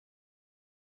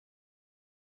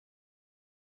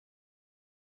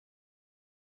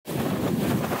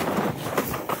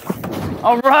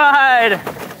All right,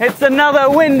 it's another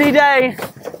windy day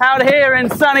out here in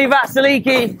sunny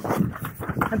Vasiliki.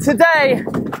 And today,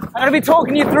 I'm going to be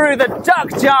talking you through the Duck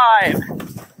Gybe.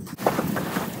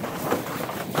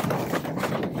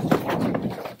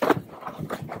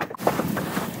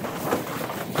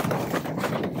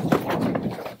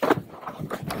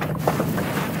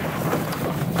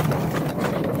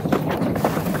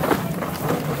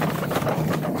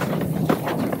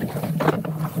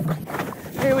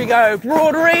 Here we go,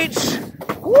 broad reach.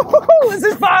 Woohoo, this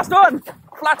is fast one.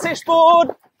 Flattish board,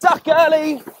 duck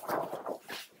early.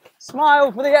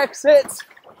 Smile for the exit.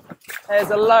 There's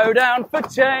a low down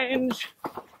foot change.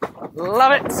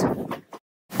 Love it.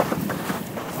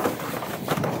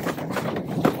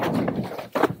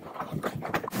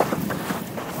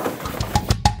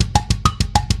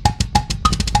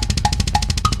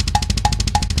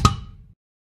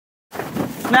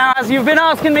 Now, as you've been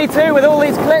asking me to with all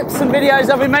these clips and videos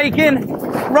I've been making,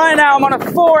 right now I'm on a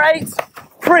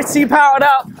 4.8, pretty powered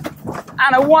up,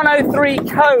 and a 103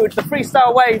 code, the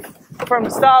freestyle wave from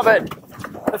starboard.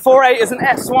 The 4.8 is an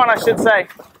S1, I should say.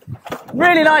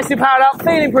 Really nicely powered up,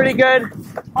 feeling pretty good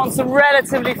on some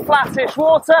relatively flattish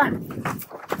water.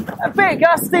 A bit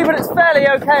gusty, but it's fairly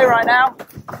okay right now.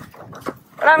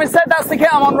 But having said, that's the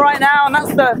kit I'm on right now, and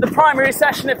that's the primary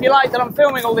session, if you like, that I'm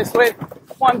filming all this with.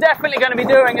 What I'm definitely going to be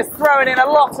doing is throwing in a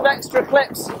lot of extra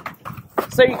clips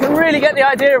so you can really get the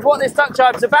idea of what this Duck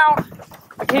Gybe is about,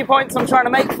 the key points I'm trying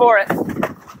to make for it.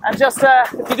 And just,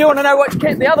 if you do want to know which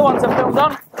kit the other ones I've filmed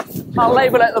on, I'll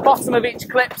label it at the bottom of each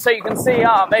clip so you can see,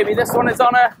 maybe this one is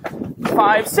on a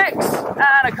 5.6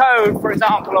 and a code, for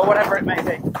example, or whatever it may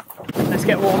be. Let's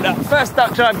get warmed up. First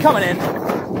Duck Gybe coming in.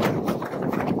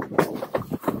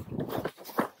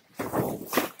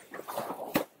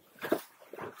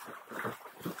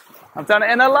 I've done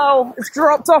it in a lull. It's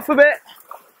dropped off a bit.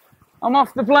 I'm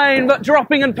off the plane, but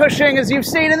dropping and pushing as you've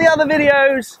seen in the other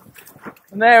videos.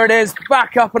 And there it is,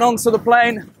 back up and onto the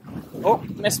plane. Oh,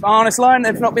 missed my harness line,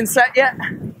 they've not been set yet.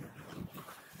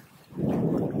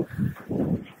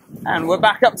 And we're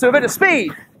back up to a bit of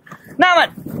speed. Now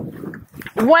then,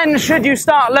 when should you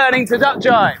start learning to Duck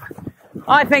Gybe?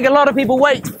 I think a lot of people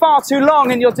wait far too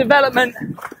long in your development,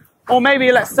 or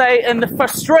maybe let's say in the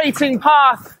frustrating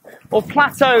path or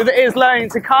plateau that is learning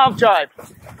to carve gybe.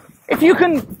 If you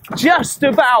can just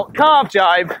about carve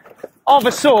gybe of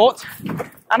a sort,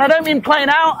 and I don't mean plain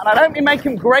out, and I don't mean make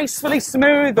them gracefully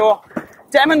smooth or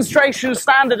demonstration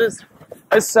standard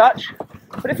as such,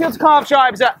 but if your carve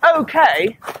jibes are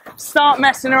okay, start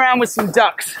messing around with some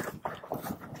ducks.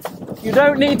 You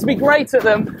don't need to be great at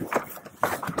them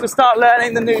to start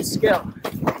learning the new skill.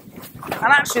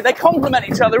 And actually, they complement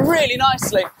each other really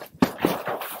nicely.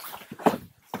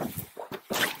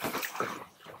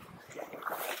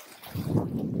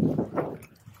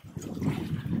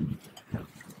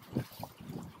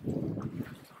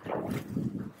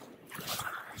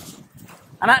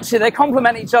 And actually, they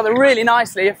complement each other really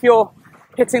nicely if you're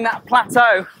hitting that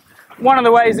plateau. One of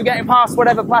the ways of getting past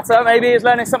whatever plateau maybe is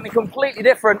learning something completely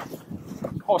different,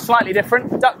 or slightly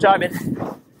different, duck jibing.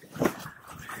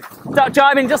 Duck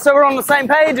jibing, just so we're on the same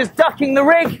page, is ducking the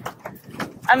rig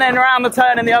and then around the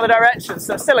turn in the other direction.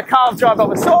 So still a carve gybe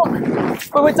of a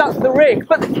sort, but we duck the rig.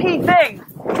 But the key thing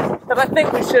that I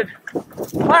think we should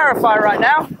clarify right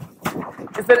now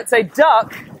is that it's a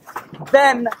duck,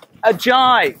 then a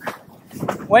gybe.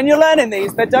 When you're learning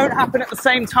these, they don't happen at the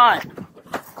same time.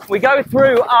 We go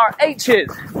through our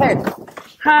H's, head,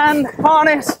 hand,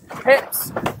 harness,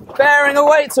 hips, bearing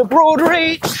away to broad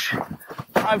reach.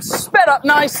 I've sped up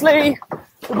nicely,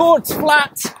 the board's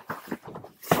flat.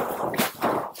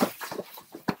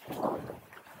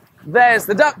 There's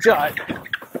the Duck Gybe.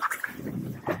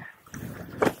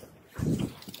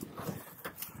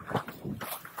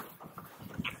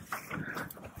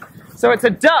 So it's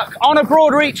a duck on a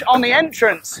broad reach on the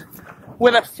entrance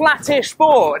with a flattish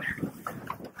board.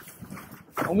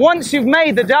 And once you've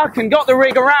made the duck and got the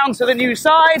rig around to the new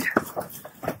side,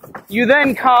 you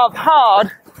then carve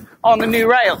hard on the new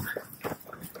rail.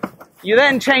 You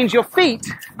then change your feet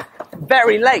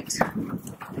very late.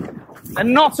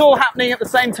 And not all happening at the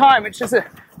same time, which is a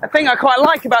thing I quite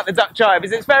like about the Duck Gybe,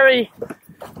 is it's very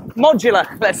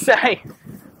modular, let's say.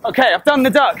 Okay, I've done the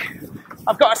duck.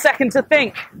 I've got a second to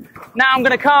think. Now I'm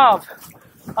going to carve.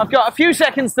 I've got a few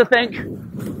seconds to think,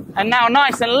 and now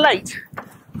nice and late,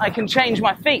 I can change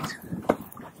my feet.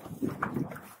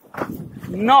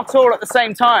 Not all at the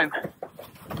same time.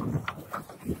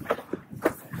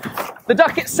 The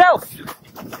duck itself,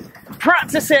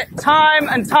 practice it time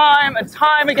and time and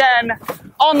time again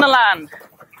on the land.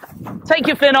 Take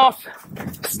your fin off,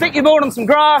 stick your board on some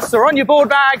grass or on your board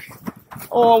bag,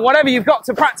 or whatever you've got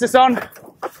to practice on,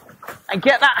 and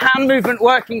get that hand movement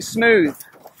working smooth.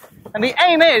 And the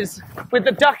aim is, with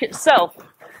the duck itself,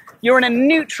 you're in a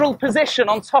neutral position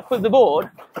on top of the board,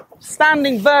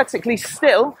 standing vertically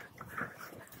still,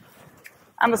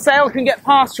 and the sail can get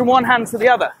passed from one hand to the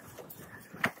other.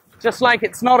 Just like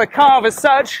it's not a carve as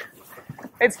such,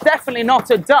 it's definitely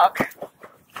not a duck.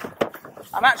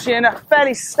 I'm actually in a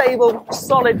fairly stable,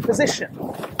 solid position.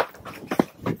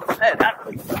 There,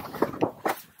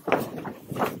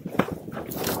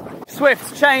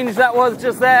 swift change that was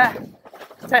just there.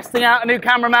 Testing out a new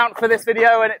camera mount for this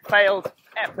video and it failed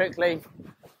epically.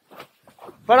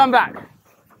 But I'm back.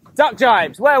 Duck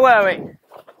jibes, where were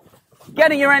we?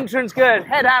 Getting your entrance good,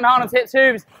 head, hand, harness, hip,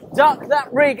 tubes. Duck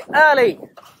that rig early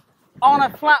on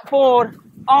a flat board,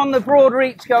 on the broad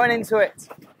reach going into it.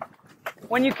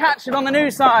 When you catch it on the new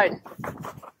side,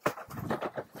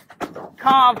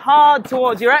 carve hard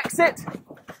towards your exit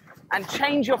and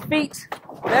change your feet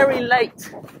very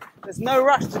late. There's no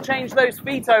rush to change those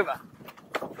feet over.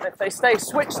 If they stay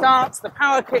switch starts, the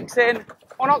power kicks in,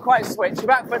 or not quite switch, your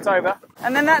back foot's over.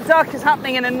 And then that duck is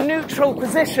happening in a neutral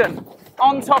position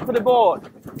on top of the board.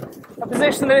 A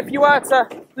position that if you were to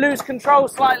lose control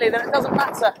slightly, then it doesn't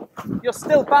matter. You're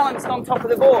still balanced on top of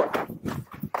the board.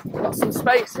 Got some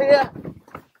space here.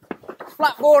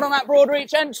 Flat board on that broad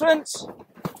reach entrance.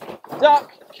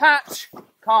 Duck, catch,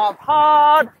 carve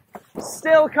hard.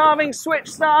 Still carving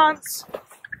switch stance.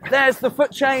 There's the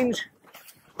foot change.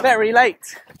 Very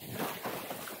late.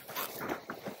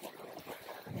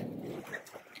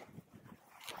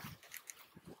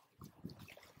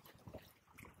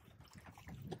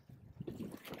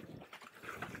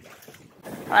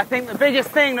 I think the biggest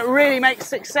thing that really makes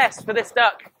success for this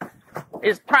duck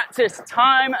is practice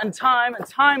time and time and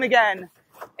time again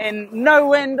in no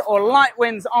wind or light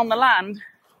winds on the land,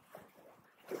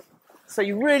 so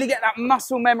you really get that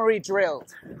muscle memory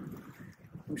drilled.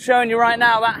 I'm showing you right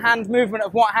now that hand movement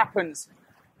of what happens.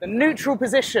 The neutral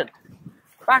position.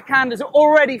 Backhand is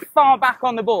already far back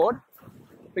on the board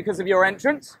because of your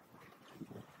entrance.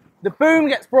 The boom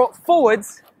gets brought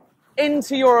forwards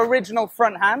into your original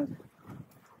front hand.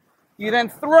 You then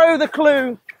throw the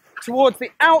clue towards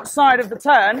the outside of the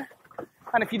turn,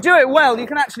 and if you do it well, you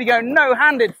can actually go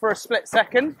no-handed for a split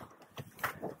second.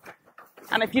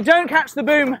 And if you don't catch the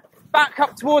boom back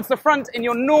up towards the front in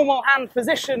your normal hand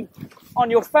position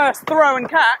on your first throw and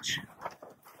catch,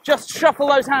 just shuffle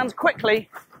those hands quickly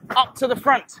up to the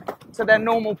front to their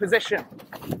normal position.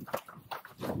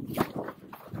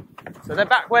 So they're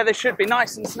back where they should be,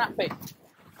 nice and snappy.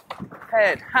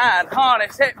 Head, hand,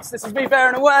 harness, hips. This is me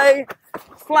bearing away.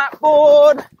 Flat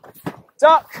board,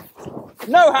 duck,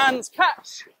 no hands,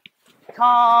 catch,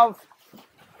 carve,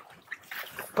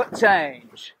 foot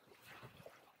change.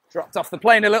 Dropped off the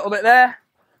plane a little bit there.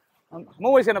 I'm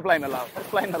always going to blame the lull. Let's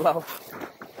blame the lull.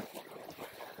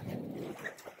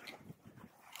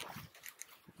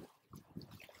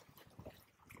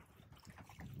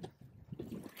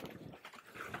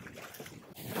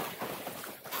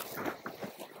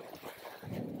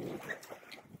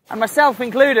 And myself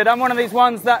included, I'm one of these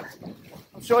ones that,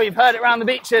 I'm sure you've heard it around the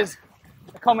beaches,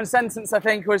 a common sentence I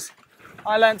think was,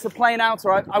 I learned to plane out,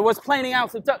 or I was planing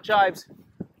out of duck jibes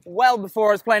well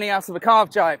before I was planing out of a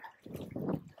carve jibe.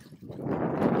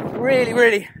 Really,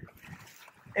 really,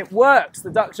 it works,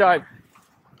 the duck jibe.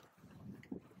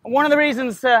 And one of the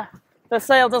reasons the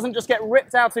sail doesn't just get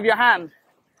ripped out of your hand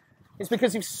is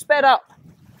because you've sped up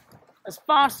as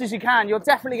fast as you can. You're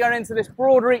definitely going into this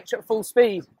broad reach at full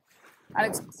speed. And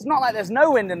it's not like there's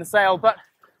no wind in the sail, but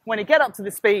when you get up to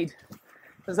the speed,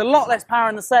 there's a lot less power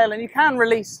in the sail, and you can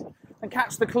release and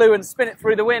catch the clue and spin it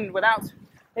through the wind without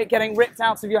it getting ripped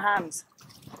out of your hands.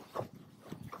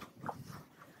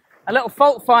 A little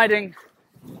fault finding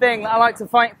thing that I like to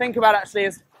think about actually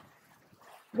is,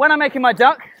 when I'm making my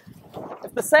duck,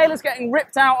 if the sail is getting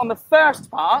ripped out on the first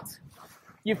part,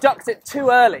 you've ducked it too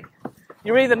early.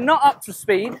 You're either not up to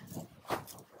speed,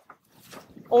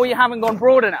 or you haven't gone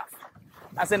broad enough.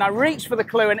 As in, I reach for the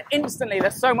clue and instantly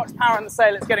there's so much power in the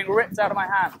sail it's getting ripped out of my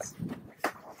hands.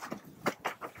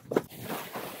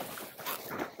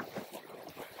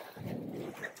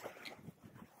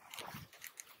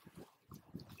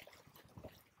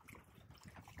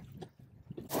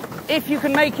 If you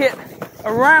can make it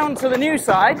around to the new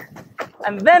side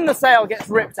and then the sail gets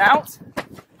ripped out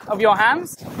of your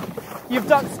hands, you've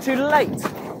ducked too late.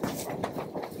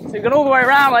 So you go all the way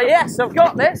around like, yes, I've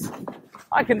got this.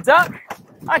 I can duck,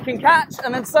 I can catch,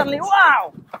 and then suddenly,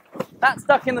 wow, that's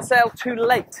ducking the sail too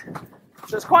late.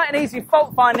 So it's quite an easy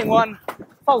fault-finding one,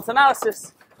 fault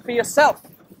analysis for yourself.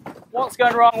 What's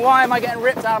going wrong? Why am I getting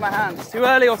ripped out of my hands? Too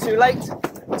early or too late?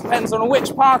 Depends on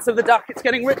which part of the duck it's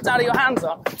getting ripped out of your hands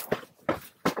on.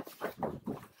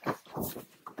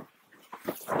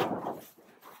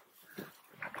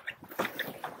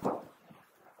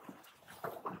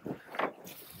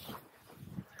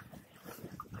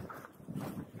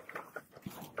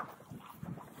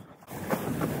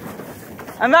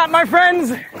 And that, my friends,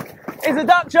 is a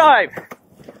duck gybe.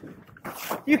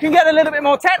 You can get a little bit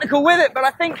more technical with it, but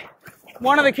I think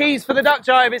one of the keys for the duck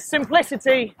gybe is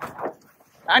simplicity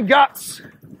and guts.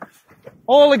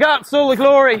 All the guts, all the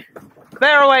glory.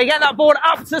 Bear away, get that board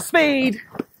up to speed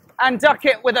and duck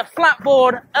it with a flat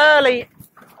board early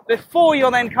before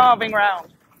you're then carving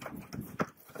round.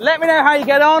 Let me know how you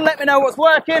get on, let me know what's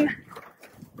working.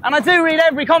 And I do read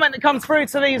every comment that comes through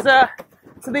to these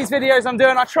videos I'm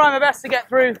doing. I try my best to get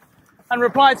through and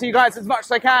reply to you guys as much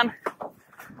as I can.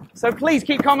 So please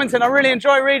keep commenting. I really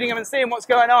enjoy reading them and seeing what's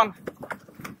going on.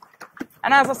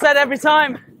 And as I said every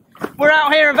time, we're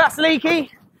out here in Vasiliki,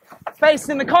 based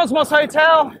in the Cosmos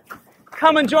Hotel.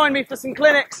 Come and join me for some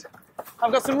clinics.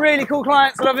 I've got some really cool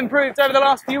clients that I've improved over the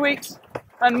last few weeks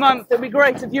and months. It'd be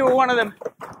great if you were one of them.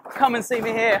 Come and see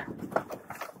me here.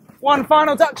 One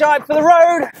final duck gybe for the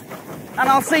road, and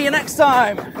I'll see you next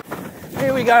time.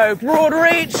 Here we go, broad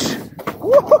reach.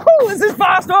 Woohoo, this is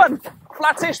fast one.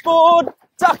 Flattish board,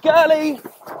 duck early.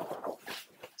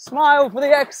 Smile for the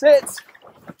exit.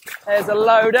 There's a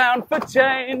low down foot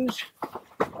change.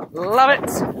 Love it.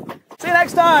 See you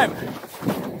next time.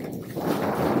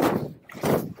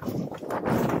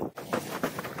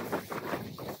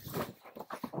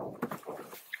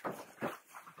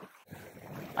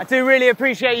 I do really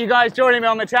appreciate you guys joining me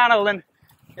on the channel, and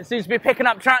it seems to be picking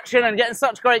up traction and getting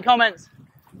such great comments.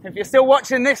 If you're still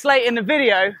watching this late in the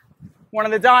video, one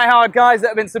of the die-hard guys that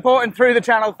have been supporting through the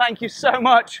channel, thank you so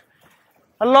much.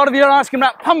 A lot of you are asking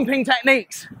about pumping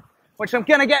techniques, which I'm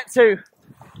going to get to.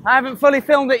 I haven't fully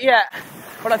filmed it yet,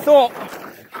 but I thought,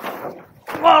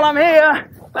 while I'm here,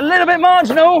 a little bit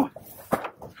marginal,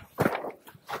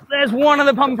 there's one of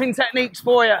the pumping techniques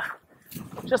for you.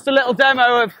 Just a little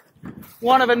demo of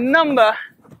one of a number,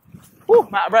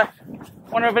 I'm out of breath,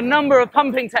 one of a number of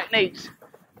pumping techniques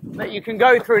that you can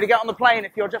go through to get on the plane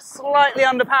if you're just slightly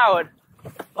underpowered,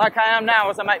 like I am now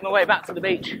as I make my way back to the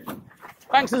beach.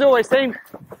 Thanks as always, team.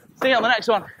 See you on the next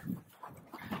one.